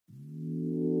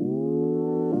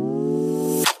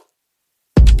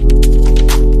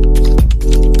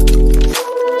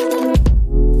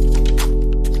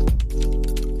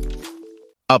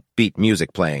upbeat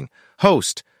music playing.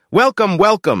 Host,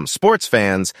 welcome, sports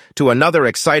fans, to another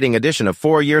exciting edition of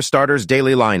Four-Year Starters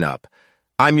Daily Lineup.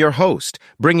 I'm your host,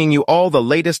 bringing you all the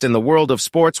latest in the world of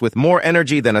sports with more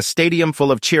energy than a stadium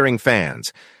full of cheering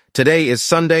fans. Today is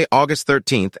Sunday, August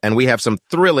 13th, and we have some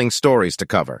thrilling stories to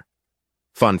cover.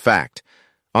 Fun fact.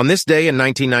 On this day in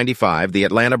 1995, the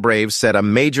Atlanta Braves set a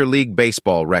Major League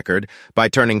Baseball record by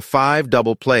turning 5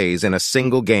 double plays in a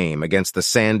single game against the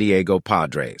San Diego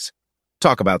Padres.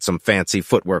 Talk about some fancy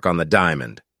footwork on the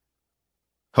diamond.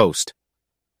 Host.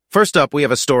 First up, we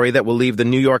have a story that will leave the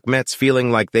New York Mets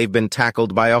feeling like they've been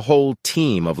tackled by a whole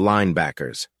team of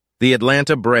linebackers. The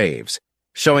Atlanta Braves,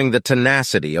 showing the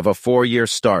tenacity of a 4-year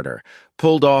starter,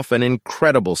 pulled off an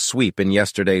incredible sweep in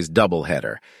yesterday's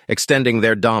doubleheader, extending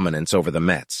their dominance over the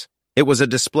Mets. It was a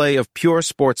display of pure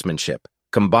sportsmanship,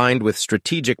 combined with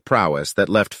strategic prowess that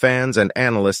left fans and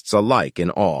analysts alike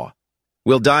in awe.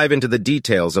 We'll dive into the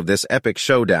details of this epic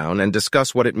showdown and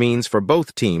discuss what it means for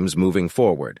both teams moving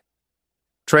forward.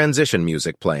 Transition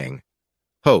music playing.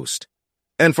 Host.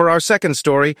 And for our second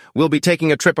story, we'll be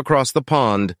taking a trip across the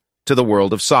pond to the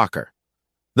world of soccer.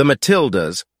 The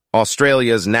Matildas,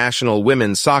 Australia's national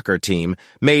women's soccer team,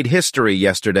 made history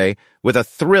yesterday with a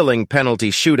thrilling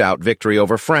penalty shootout victory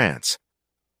over France.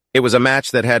 It was a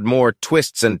match that had more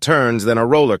twists and turns than a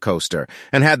roller coaster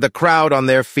and had the crowd on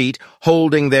their feet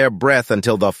holding their breath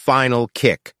until the final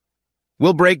kick.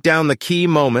 We'll break down the key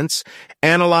moments,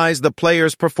 analyze the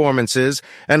players' performances,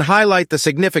 and highlight the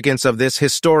significance of this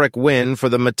historic win for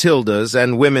the Matildas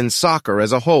and women's soccer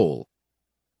as a whole.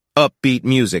 Upbeat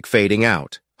music fading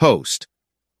out. Host.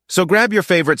 So grab your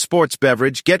favorite sports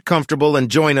beverage, get comfortable, and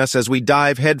join us as we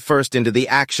dive headfirst into the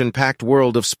action-packed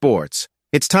world of sports.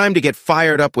 It's time to get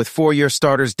fired up with Four-Year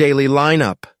Starters Daily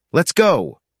Lineup. Let's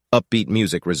go! Upbeat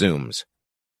music resumes.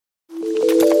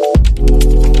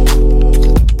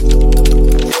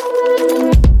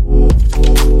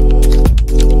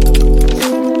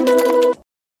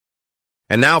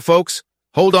 And now, folks,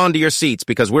 hold on to your seats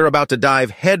because we're about to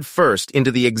dive headfirst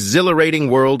into the exhilarating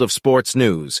world of sports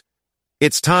news.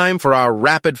 It's time for our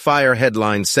rapid-fire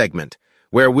headlines segment,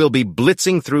 where we'll be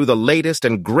blitzing through the latest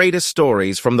and greatest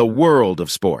stories from the world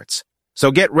of sports. So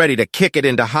get ready to kick it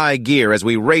into high gear as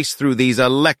we race through these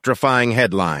electrifying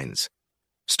headlines.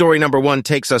 Story number 1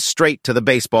 takes us straight to the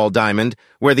baseball diamond,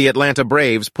 where the Atlanta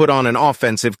Braves put on an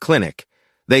offensive clinic.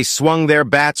 They swung their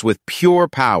bats with pure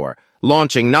power,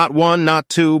 launching not 1, not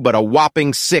 2, but a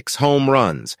whopping 6 home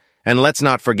runs. And let's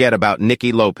not forget about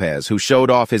Nicky Lopez, who showed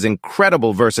off his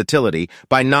incredible versatility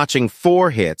by notching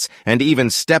 4 hits and even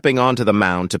stepping onto the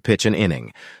mound to pitch an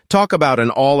inning. Talk about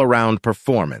an all-around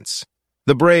performance.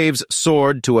 The Braves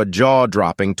soared to a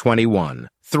jaw-dropping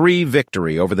 21-3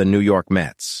 victory over the New York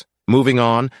Mets. Moving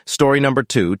on, story number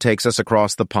 2 takes us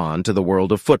across the pond to the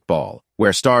world of football,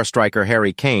 where star striker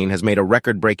Harry Kane has made a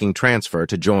record-breaking transfer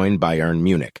to join Bayern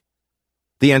Munich.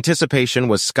 The anticipation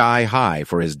was sky-high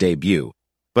for his debut,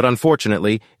 but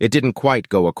unfortunately, it didn't quite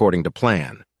go according to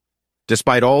plan.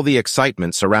 Despite all the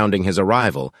excitement surrounding his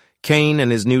arrival, Kane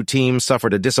and his new team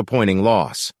suffered a disappointing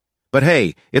loss. But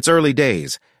hey, it's early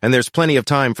days, and there's plenty of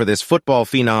time for this football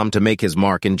phenom to make his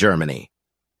mark in Germany.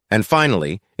 And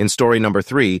finally, in story number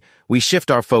 3, we shift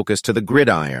our focus to the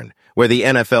gridiron, where the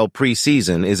NFL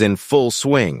preseason is in full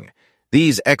swing.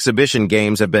 These exhibition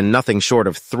games have been nothing short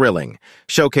of thrilling,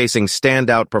 showcasing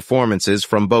standout performances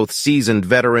from both seasoned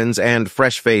veterans and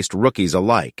fresh-faced rookies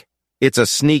alike. It's a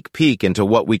sneak peek into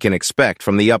what we can expect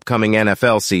from the upcoming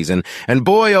NFL season, and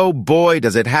boy, oh boy,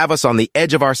 does it have us on the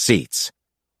edge of our seats.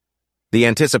 The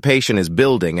anticipation is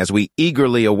building as we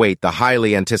eagerly await the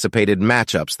highly anticipated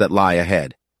matchups that lie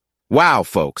ahead. Wow,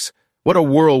 folks, what a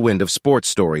whirlwind of sports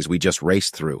stories we just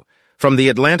raced through. From the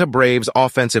Atlanta Braves'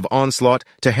 offensive onslaught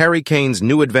to Harry Kane's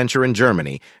new adventure in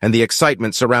Germany and the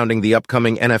excitement surrounding the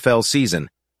upcoming NFL season,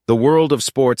 the world of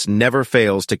sports never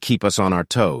fails to keep us on our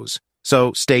toes.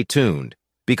 So stay tuned,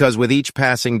 because with each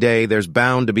passing day, there's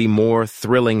bound to be more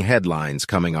thrilling headlines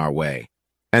coming our way.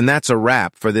 And that's a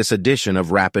wrap for this edition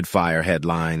of Rapid Fire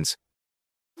Headlines.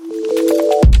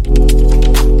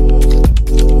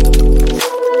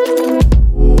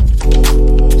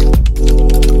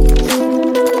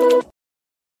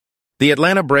 The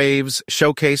Atlanta Braves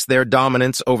showcased their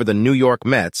dominance over the New York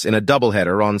Mets in a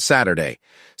doubleheader on Saturday,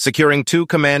 securing 2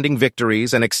 commanding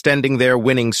victories and extending their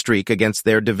winning streak against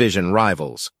their division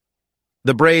rivals.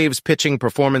 The Braves' pitching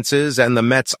performances and the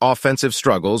Mets' offensive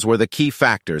struggles were the key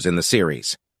factors in the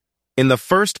series. In the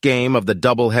first game of the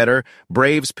doubleheader,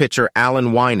 Braves pitcher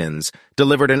Alan Winans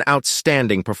delivered an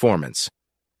outstanding performance.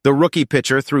 The rookie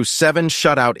pitcher threw 7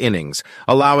 shutout innings,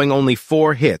 allowing only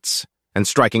 4 hits and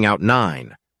striking out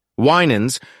 9.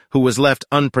 Winans, who was left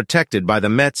unprotected by the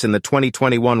Mets in the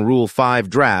 2021 Rule 5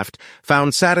 draft,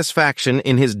 found satisfaction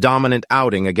in his dominant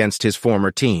outing against his former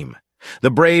team.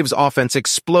 The Braves' offense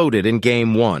exploded in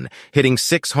Game 1, hitting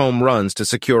 6 home runs to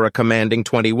secure a commanding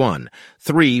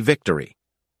 21-3 victory.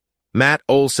 Matt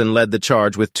Olson led the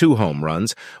charge with 2 home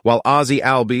runs, while Ozzie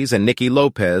Albies and Nicky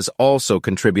Lopez also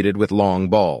contributed with long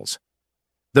balls.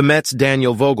 The Mets'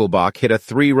 Daniel Vogelbach hit a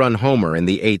 3-run homer in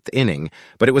the 8th inning,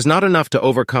 but it was not enough to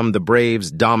overcome the Braves'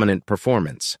 dominant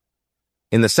performance.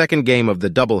 In the second game of the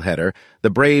doubleheader, the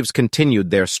Braves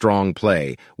continued their strong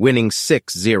play, winning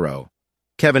 6-0.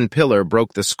 Kevin Pillar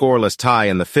broke the scoreless tie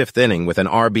in the 5th inning with an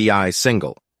RBI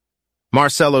single.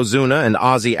 Marcell Ozuna and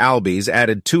Ozzie Albies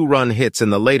added 2-run hits in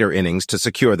the later innings to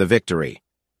secure the victory.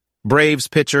 Braves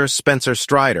pitcher Spencer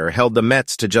Strider held the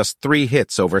Mets to just 3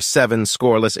 hits over 7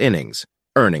 scoreless innings,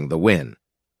 earning the win.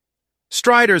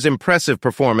 Strider's impressive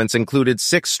performance included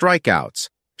 6 strikeouts,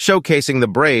 showcasing the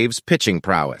Braves' pitching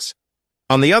prowess.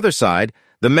 On the other side,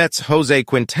 the Mets' Jose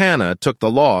Quintana took the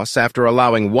loss after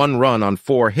allowing 1 run on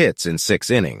 4 hits in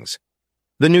 6 innings.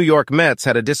 The New York Mets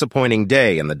had a disappointing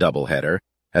day in the doubleheader,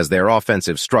 as their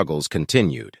offensive struggles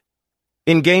continued.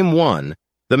 In Game 1,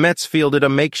 the Mets fielded a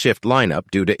makeshift lineup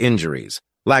due to injuries,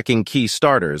 lacking key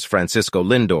starters Francisco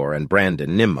Lindor and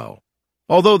Brandon Nimmo.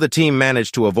 Although the team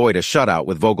managed to avoid a shutout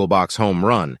with Vogelbach's home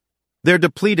run, their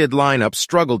depleted lineup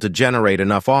struggled to generate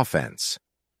enough offense.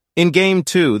 In Game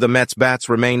 2, the Mets' bats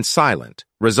remained silent,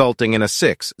 resulting in a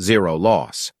 6-0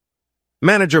 loss.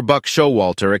 Manager Buck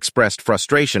Showalter expressed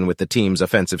frustration with the team's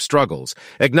offensive struggles,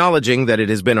 acknowledging that it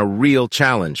has been a real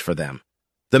challenge for them.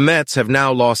 The Mets have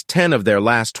now lost 10 of their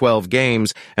last 12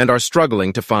 games and are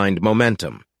struggling to find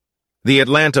momentum. The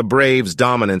Atlanta Braves'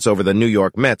 dominance over the New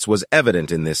York Mets was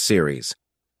evident in this series.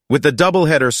 With the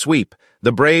doubleheader sweep,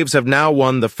 the Braves have now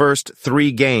won the first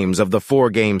 3 games of the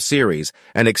 4-game series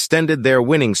and extended their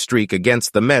winning streak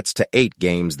against the Mets to 8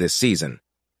 games this season.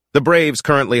 The Braves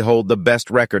currently hold the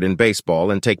best record in baseball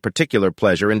and take particular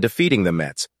pleasure in defeating the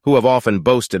Mets, who have often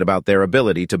boasted about their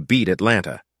ability to beat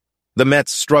Atlanta. The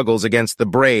Mets' struggles against the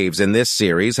Braves in this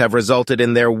series have resulted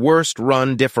in their worst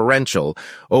run differential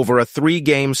over a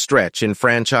 3-game stretch in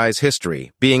franchise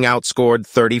history, being outscored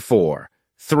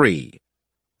 34-3.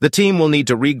 The team will need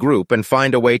to regroup and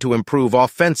find a way to improve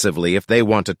offensively if they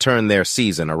want to turn their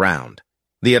season around.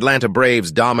 The Atlanta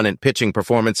Braves' dominant pitching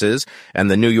performances and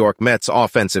the New York Mets'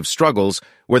 offensive struggles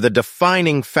were the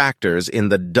defining factors in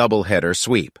the doubleheader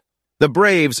sweep. The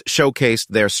Braves showcased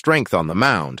their strength on the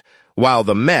mound, while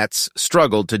the Mets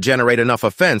struggled to generate enough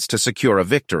offense to secure a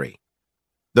victory.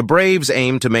 The Braves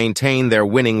aim to maintain their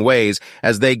winning ways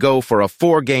as they go for a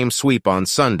 4-game sweep on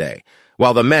Sunday,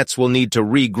 while the Mets will need to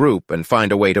regroup and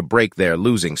find a way to break their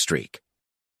losing streak.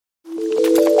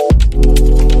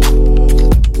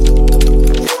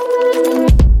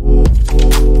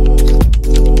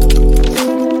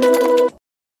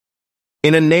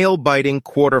 In a nail-biting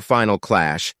quarterfinal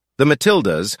clash, the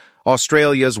Matildas,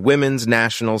 Australia's women's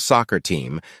national soccer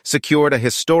team, secured a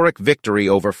historic victory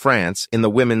over France in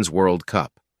the Women's World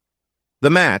Cup.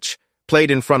 The match, played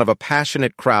in front of a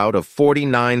passionate crowd of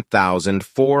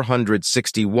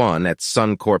 49,461 at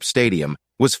Suncorp Stadium,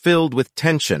 was filled with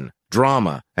tension,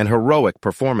 drama, and heroic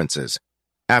performances.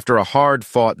 After a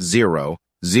hard-fought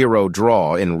 0-0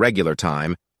 draw in regular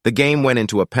time, the game went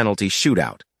into a penalty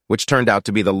shootout, which turned out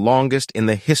to be the longest in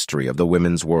the history of the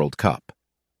Women's World Cup.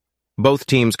 Both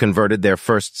teams converted their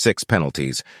first 6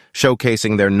 penalties,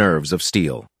 showcasing their nerves of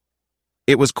steel.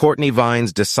 It was Courtney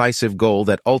Vine's decisive goal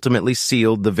that ultimately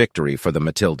sealed the victory for the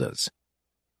Matildas.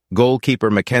 Goalkeeper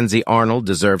Mackenzie Arnold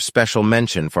deserves special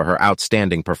mention for her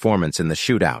outstanding performance in the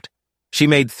shootout. She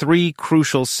made 3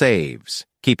 crucial saves,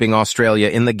 keeping Australia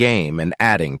in the game and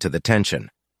adding to the tension.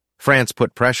 France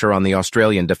put pressure on the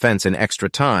Australian defense in extra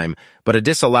time, but a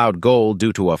disallowed goal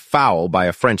due to a foul by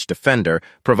a French defender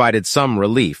provided some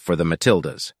relief for the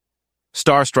Matildas.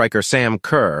 Star striker Sam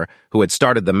Kerr, who had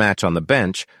started the match on the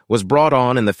bench, was brought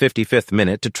on in the 55th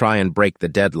minute to try and break the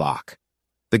deadlock.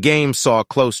 The game saw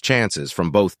close chances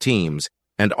from both teams,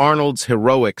 and Arnold's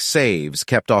heroic saves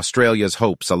kept Australia's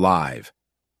hopes alive.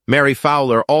 Mary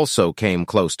Fowler also came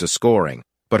close to scoring,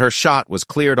 but her shot was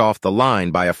cleared off the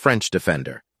line by a French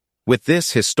defender. With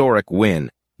this historic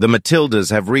win, the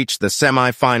Matildas have reached the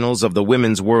semi-finals of the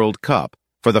Women's World Cup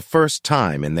for the first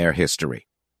time in their history.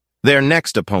 Their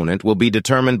next opponent will be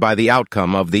determined by the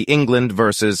outcome of the England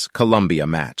versus Colombia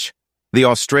match. The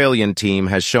Australian team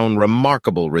has shown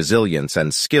remarkable resilience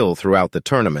and skill throughout the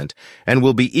tournament and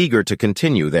will be eager to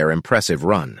continue their impressive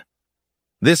run.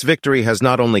 This victory has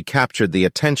not only captured the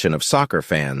attention of soccer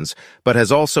fans, but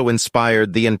has also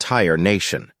inspired the entire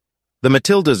nation. The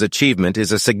Matildas' achievement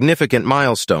is a significant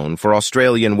milestone for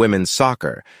Australian women's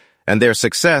soccer, and their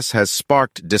success has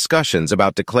sparked discussions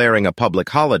about declaring a public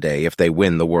holiday if they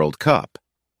win the World Cup.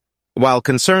 While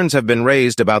concerns have been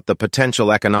raised about the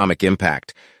potential economic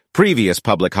impact, previous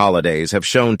public holidays have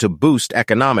shown to boost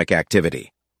economic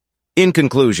activity. In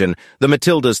conclusion, the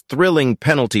Matildas' thrilling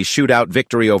penalty shootout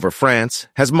victory over France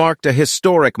has marked a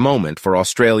historic moment for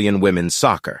Australian women's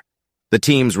soccer. The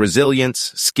team's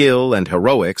resilience, skill, and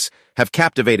heroics have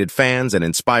captivated fans and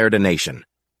inspired a nation.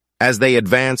 As they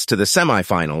advance to the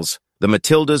semifinals, the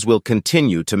Matildas will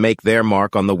continue to make their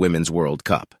mark on the Women's World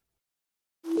Cup.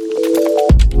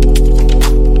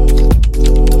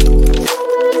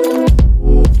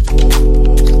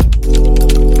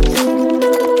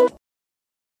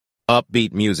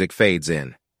 Upbeat music fades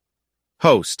in.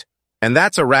 Host. And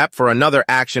that's a wrap for another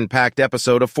action-packed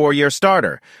episode of 4-Year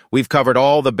Starter. We've covered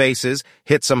all the bases,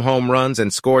 hit some home runs,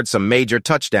 and scored some major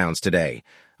touchdowns today.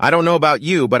 I don't know about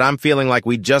you, but I'm feeling like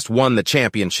we just won the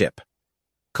championship.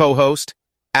 Co-host,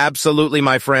 absolutely,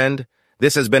 my friend.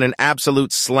 This has been an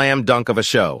absolute slam dunk of a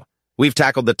show. We've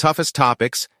tackled the toughest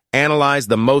topics, analyzed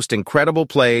the most incredible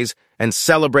plays, and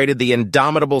celebrated the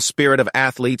indomitable spirit of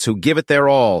athletes who give it their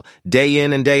all, day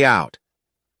in and day out.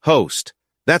 Host,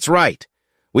 that's right.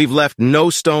 We've left no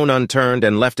stone unturned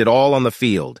and left it all on the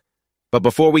field. But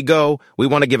before we go, we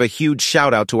want to give a huge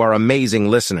shout-out to our amazing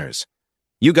listeners.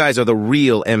 You guys are the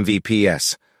real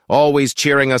MVPs, always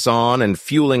cheering us on and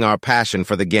fueling our passion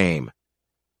for the game.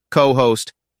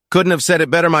 Co-host, couldn't have said it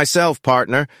better myself,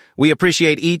 partner. We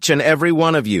appreciate each and every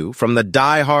one of you, from the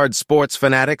die-hard sports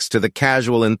fanatics to the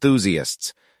casual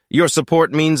enthusiasts. Your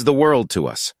support means the world to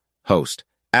us. Host,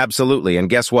 absolutely, and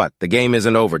guess what? The game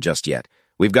isn't over just yet.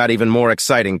 We've got even more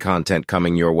exciting content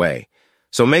coming your way.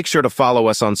 So make sure to follow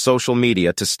us on social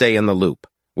media to stay in the loop.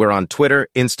 We're on Twitter,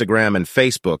 Instagram, and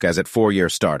Facebook as at 4-Year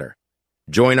Starter.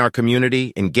 Join our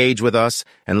community, engage with us,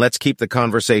 and let's keep the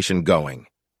conversation going.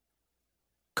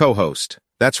 Co-host,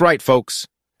 that's right, folks.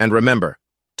 And remember,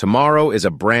 tomorrow is a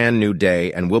brand new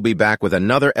day, and we'll be back with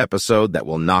another episode that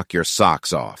will knock your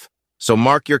socks off. So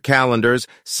mark your calendars,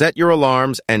 set your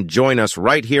alarms, and join us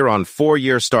right here on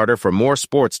 4-Year Starter for more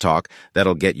sports talk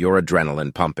that'll get your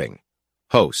adrenaline pumping.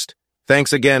 Host,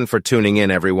 thanks again for tuning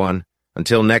in, everyone.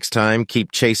 Until next time,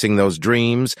 keep chasing those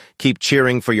dreams, keep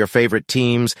cheering for your favorite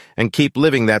teams, and keep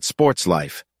living that sports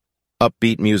life.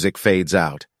 Upbeat music fades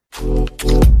out.